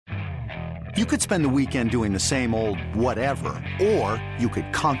You could spend the weekend doing the same old whatever, or you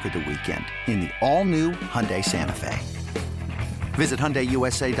could conquer the weekend in the all-new Hyundai Santa Fe. Visit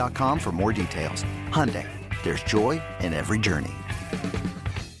HyundaiUSA.com for more details. Hyundai, there's joy in every journey.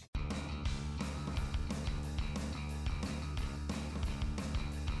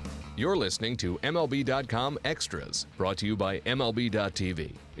 You're listening to MLB.com Extras, brought to you by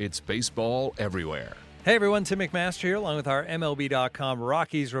MLB.tv. It's baseball everywhere. Hey everyone, Tim McMaster here, along with our MLB.com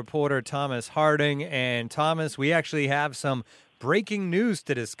Rockies reporter Thomas Harding. And Thomas, we actually have some breaking news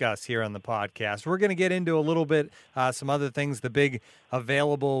to discuss here on the podcast. We're going to get into a little bit some other things, the big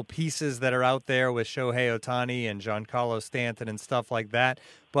available pieces that are out there with Shohei Ohtani and Giancarlo Stanton and stuff like that.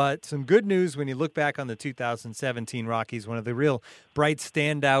 But some good news when you look back on the 2017 Rockies, one of the real bright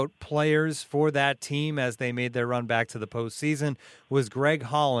standout players for that team as they made their run back to the postseason was Greg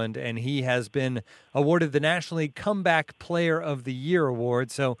Holland, and he has been awarded the National League Comeback Player of the Year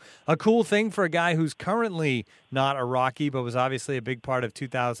award. So a cool thing for a guy who's currently not a Rocky, but was obviously a big part of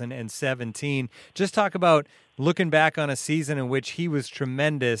 2017. Just talk about looking back on a season in which he was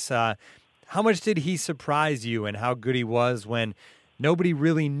tremendous. How much did he surprise you and how good he was when nobody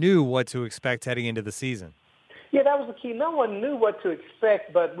really knew what to expect heading into the season? Yeah, that was the key. No one knew what to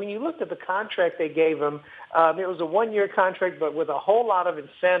expect, but when you looked at the contract they gave him, it was a one-year contract, but with a whole lot of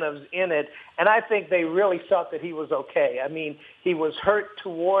incentives in it, and I think they really felt that he was okay. I mean, he was hurt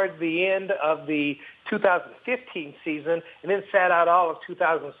toward the end of the 2015 season and then sat out all of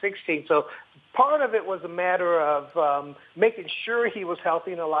 2016, so part of it was a matter of making sure he was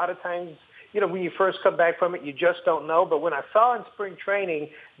healthy, and a lot of times, you know, when you first come back from it, you just don't know. But when I saw in spring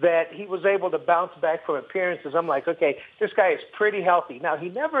training that he was able to bounce back from appearances, I'm like, okay, this guy is pretty healthy. Now, he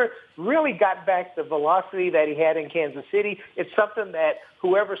never really got back the velocity that he had in Kansas City. It's something that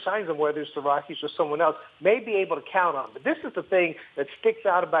whoever signs him, whether it's the Rockies or someone else, may be able to count on. But this is the thing that sticks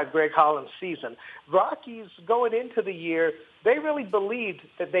out about Greg Holland's season. Rockies, going into the year, they really believed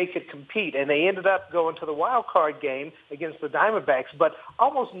that they could compete, and they ended up going to the wild card game against the Diamondbacks, but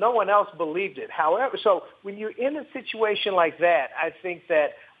almost no one else believed it. However, so when you're in a situation like that, I think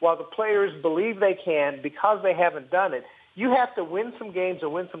that while the players believe they can, because they haven't done it, you have to win some games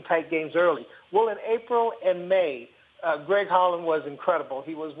and win some tight games early. Well, in April and May, Greg Holland was incredible.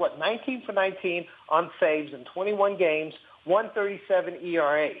 He was, 19 for 19 on saves in 21 games, 1.37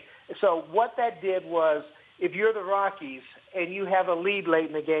 ERA. So what that did was, if you're the Rockies and you have a lead late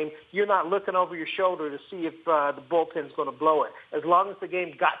in the game, you're not looking over your shoulder to see if the bullpen's going to blow it. As long as the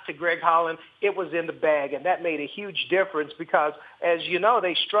game got to Greg Holland, it was in the bag, and that made a huge difference because, as you know,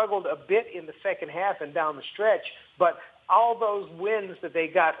 they struggled a bit in the second half and down the stretch, but all those wins that they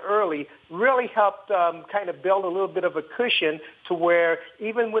got early really helped kind of build a little bit of a cushion to where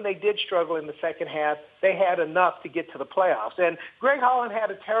even when they did struggle in the second half, they had enough to get to the playoffs. And Greg Holland had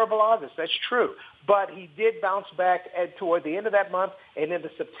a terrible August, that's true. But he did bounce back toward the end of that month and into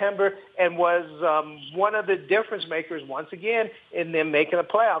September and was one of the difference makers once again in them making the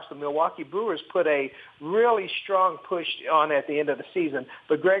playoffs. The Milwaukee Brewers put a really strong push on at the end of the season.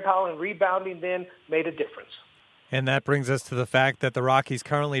 But Greg Holland rebounding then made a difference. And that brings us to the fact that the Rockies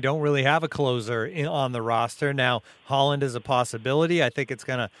currently don't really have a closer on the roster. Now, Holland is a possibility. I think it's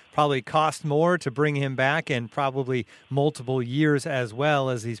going to probably cost more to bring him back and probably multiple years as well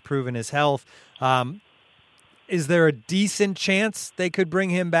as he's proven his health. Is there a decent chance they could bring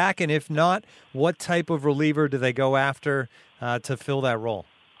him back? And if not, what type of reliever do they go after to fill that role?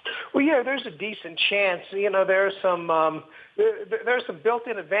 Well, yeah, there's a decent chance. You know, there's some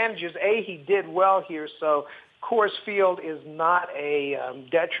built-in advantages. He did well here, so Coors Field is not a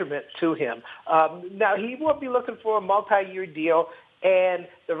detriment to him. Now, he will be looking for a multi-year deal, and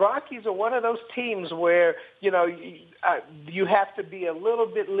the Rockies are one of those teams where, you know, you have to be a little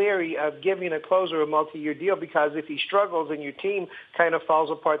bit leery of giving a closer a multi-year deal because if he struggles and your team kind of falls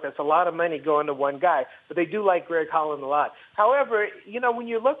apart, that's a lot of money going to one guy. But they do like Greg Holland a lot. However, you know, when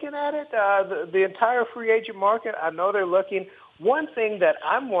you're looking at it, the entire free agent market, I know they're looking. One thing that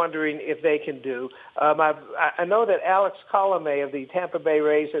I'm wondering if they can do, I know that Alex Colomé of the Tampa Bay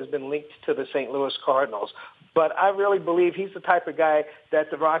Rays has been linked to the St. Louis Cardinals, but I really believe he's the type of guy that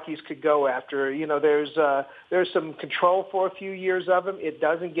the Rockies could go after. You know, there's some control for a few years of him. It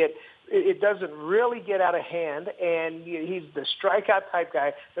doesn't really get out of hand, and he's the strikeout type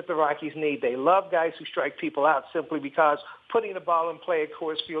guy that the Rockies need. They love guys who strike people out simply because putting the ball in play at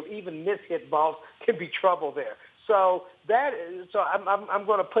Coors Field, even mishit balls, can be trouble there. So I'm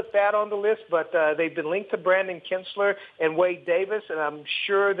going to put that on the list, but they've been linked to Brandon Kinsler and Wade Davis, and I'm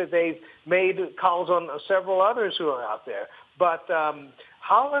sure that they've made calls on several others who are out there. But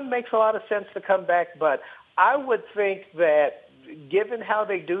Holland makes a lot of sense to come back, but I would think that given how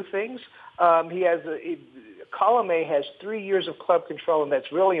they do things, Colomé has 3 years of club control, and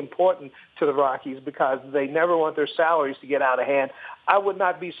that's really important to the Rockies because they never want their salaries to get out of hand. I would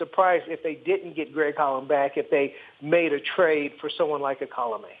not be surprised if they didn't get Greg Holland back if they made a trade for someone like a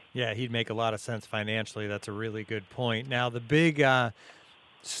Colomé. Yeah, he'd make a lot of sense financially. That's a really good point. Now, the big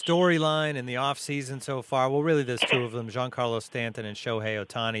storyline in the offseason so far, well, really there's two of them, Giancarlo Stanton and Shohei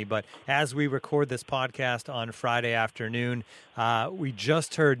Ohtani. But as we record this podcast on Friday afternoon, we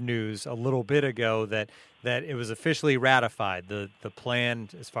just heard news a little bit ago that it was officially ratified, the plan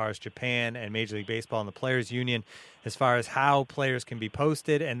as far as Japan and Major League Baseball and the Players Union, as far as how players can be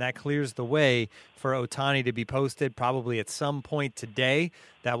posted, and that clears the way for Ohtani to be posted probably at some point today.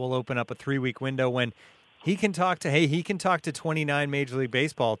 That will open up a 3-week window when he can talk to 29 Major League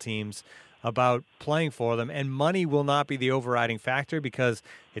Baseball teams about playing for them, and money will not be the overriding factor because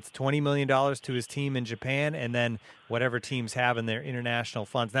it's $20 million to his team in Japan and then whatever teams have in their international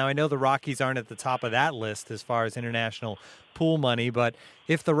funds. Now, I know the Rockies aren't at the top of that list as far as international pool money, but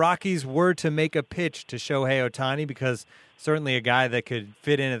if the Rockies were to make a pitch to Shohei Ohtani, because certainly a guy that could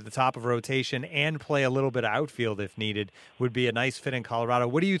fit in at the top of rotation and play a little bit of outfield if needed would be a nice fit in Colorado.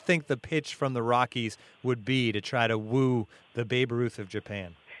 What do you think the pitch from the Rockies would be to try to woo the Babe Ruth of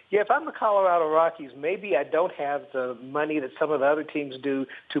Japan? Yeah, if I'm the Colorado Rockies, maybe I don't have the money that some of the other teams do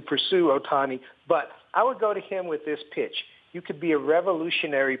to pursue Ohtani, but I would go to him with this pitch. You could be a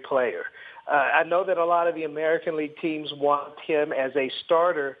revolutionary player. I know that a lot of the American League teams want him as a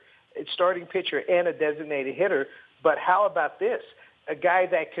starting pitcher and a designated hitter, but how about this? A guy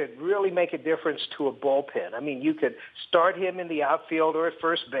that could really make a difference to a bullpen. I mean, you could start him in the outfield or at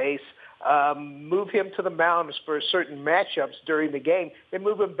first base, move him to the mound for certain matchups during the game, then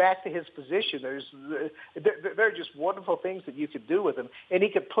move him back to his position. There are just wonderful things that you could do with him. And he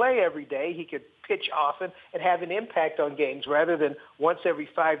could play every day. He could pitch often and have an impact on games rather than once every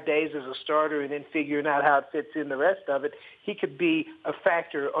 5 days as a starter and then figuring out how it fits in the rest of it. He could be a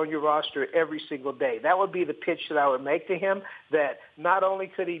factor on your roster every single day. That would be the pitch that I would make to him, that not only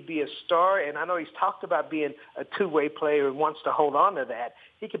could he be a star, and I know he's talked about being a two-way player and wants to hold on to that,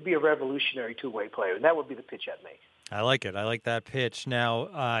 he could be a revolutionary two-way player, and that would be the pitch I'd make. I like it. I like that pitch.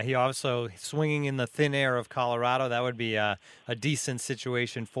 Now, he also swinging in the thin air of Colorado. That would be a decent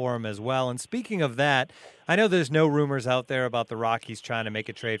situation for him as well. And speaking of that, I know there's no rumors out there about the Rockies trying to make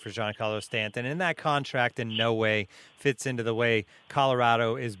a trade for Giancarlo Stanton, and that contract in no way fits into the way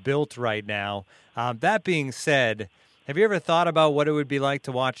Colorado is built right now. That being said, have you ever thought about what it would be like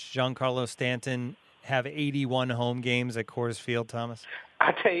to watch Giancarlo Stanton have 81 home games at Coors Field, Thomas?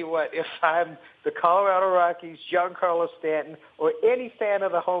 I tell you what, if I'm the Colorado Rockies, Giancarlo Stanton, or any fan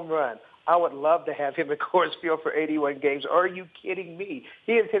of the home run, I would love to have him at Coors Field for 81 games. Are you kidding me?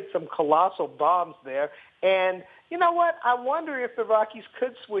 He has hit some colossal bombs there. And you know what? I wonder if the Rockies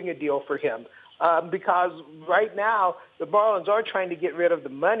could swing a deal for him because right now the Marlins are trying to get rid of the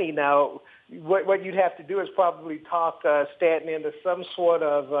money. Now, what you'd have to do is probably talk Stanton into some sort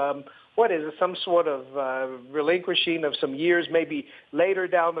of some sort of relinquishing of some years, maybe later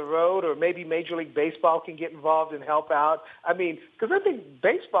down the road, or maybe Major League Baseball can get involved and help out. I mean, because I think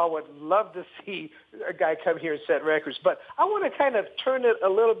baseball would love to see a guy come here and set records. But I want to kind of turn it a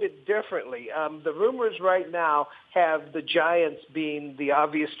little bit differently. The rumors right now have the Giants being the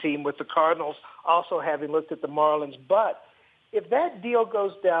obvious team, with the Cardinals also having looked at the Marlins. But if that deal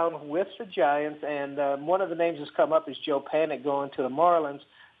goes down with the Giants, and one of the names that's come up is Joe Panik going to the Marlins,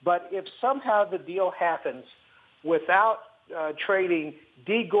 but if somehow the deal happens without trading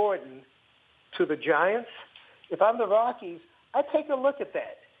Dee Gordon to the Giants, if I'm the Rockies, I take a look at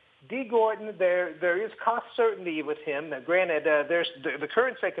that. Dee Gordon, there is cost certainty with him. Now, granted, there's the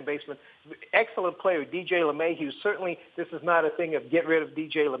current second baseman, excellent player, DJ LeMahieu. Certainly, this is not a thing of get rid of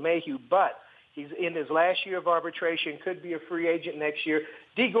DJ LeMahieu, but he's in his last year of arbitration, could be a free agent next year.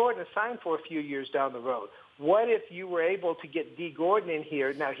 Dee Gordon is signed for a few years down the road. What if you were able to get Dee Gordon in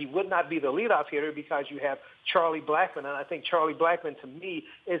here? Now, he would not be the leadoff hitter because you have Charlie Blackmon, and I think Charlie Blackmon, to me,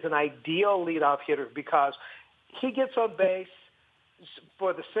 is an ideal leadoff hitter because he gets on base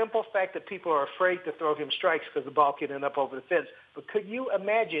for the simple fact that people are afraid to throw him strikes because the ball can end up over the fence. But could you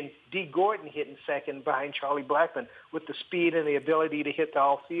imagine Dee Gordon hitting second behind Charlie Blackmon with the speed and the ability to hit to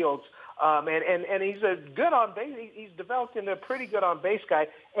all fields? And he's a good on base. He's developed into a pretty good on base guy,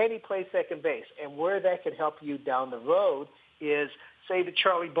 and he plays second base. And where that could help you down the road is, say that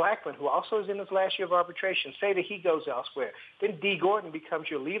Charlie Blackmon, who also is in his last year of arbitration, say that he goes elsewhere. Then Dee Gordon becomes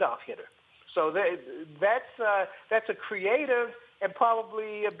your leadoff hitter. So that's a creative and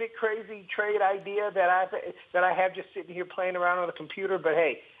probably a bit crazy trade idea that I have just sitting here playing around on the computer. But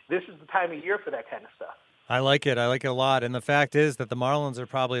hey, this is the time of year for that kind of stuff. I like it. I like it a lot. And the fact is that the Marlins are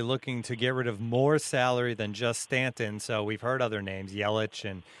probably looking to get rid of more salary than just Stanton. So we've heard other names,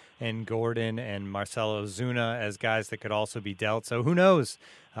 Yelich and Gordon and Marcell Ozuna as guys that could also be dealt. So who knows?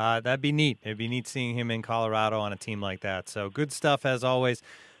 That'd be neat. It'd be neat seeing him in Colorado on a team like that. So good stuff as always.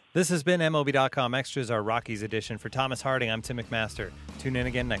 This has been MLB.com Extras, our Rockies edition. For Thomas Harding, I'm Tim McMaster. Tune in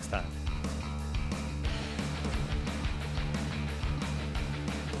again next time.